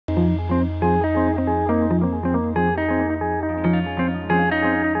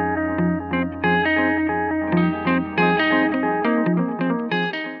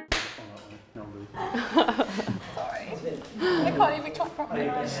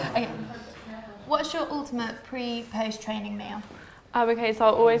Okay. What's your ultimate pre-post training meal? Okay, so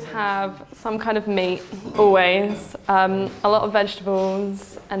I'll always have some kind of meat, always. A lot of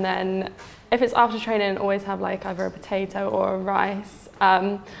vegetables, and then if it's after training, always have like either a potato or a rice.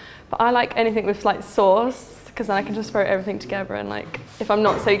 But I like anything with like sauce, because then I can just throw everything together, and like if I'm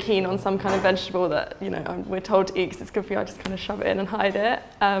not so keen on some kind of vegetable that we're told to eat because it's good for you, I just kind of shove it in and hide it.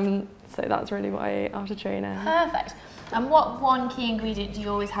 So that's really what I eat after training. Perfect. And what one key ingredient do you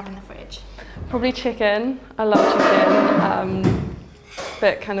always have in the fridge? Probably chicken. I love chicken.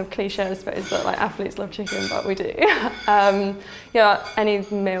 Bit kind of cliche, I suppose, that like athletes love chicken, but we do. Yeah, any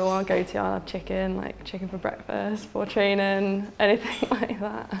meal I'll go to, I'll have chicken, like chicken for breakfast, for training, anything like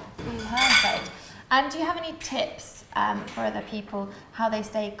that. Perfect. And do you have any tips for other people, how they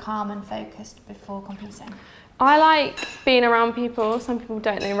stay calm and focused before competing? I like being around people. Some people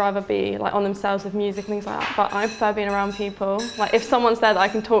don't, they rather be like on themselves with music and things like that, but I prefer being around people. Like if someone's there that I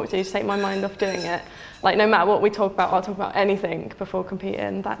can talk to take my mind off doing it, like no matter what we talk about, I'll talk about anything before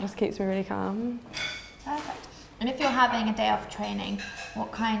competing. That just keeps me really calm. Perfect. And if you're having a day off training,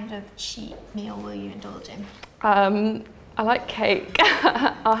 what kind of cheat meal will you indulge in? I like cake.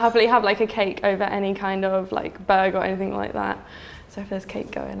 I'll happily have like a cake over any kind of like burger or anything like that. So if there's cake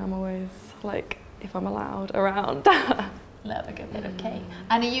going, I'm always like, if I'm allowed, around. Love a good bit of cake.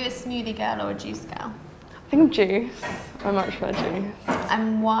 And are you a smoothie girl or a juice girl? I think I'm juice. I much prefer juice.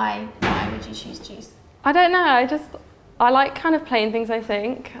 And why would you choose juice? I don't know, I like kind of plain things, I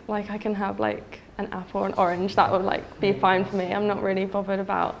think. Like I can have like an apple or an orange, that would like be fine for me. I'm not really bothered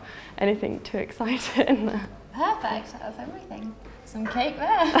about anything too exciting. Perfect, that's everything. Some cake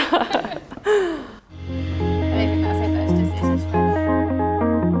there.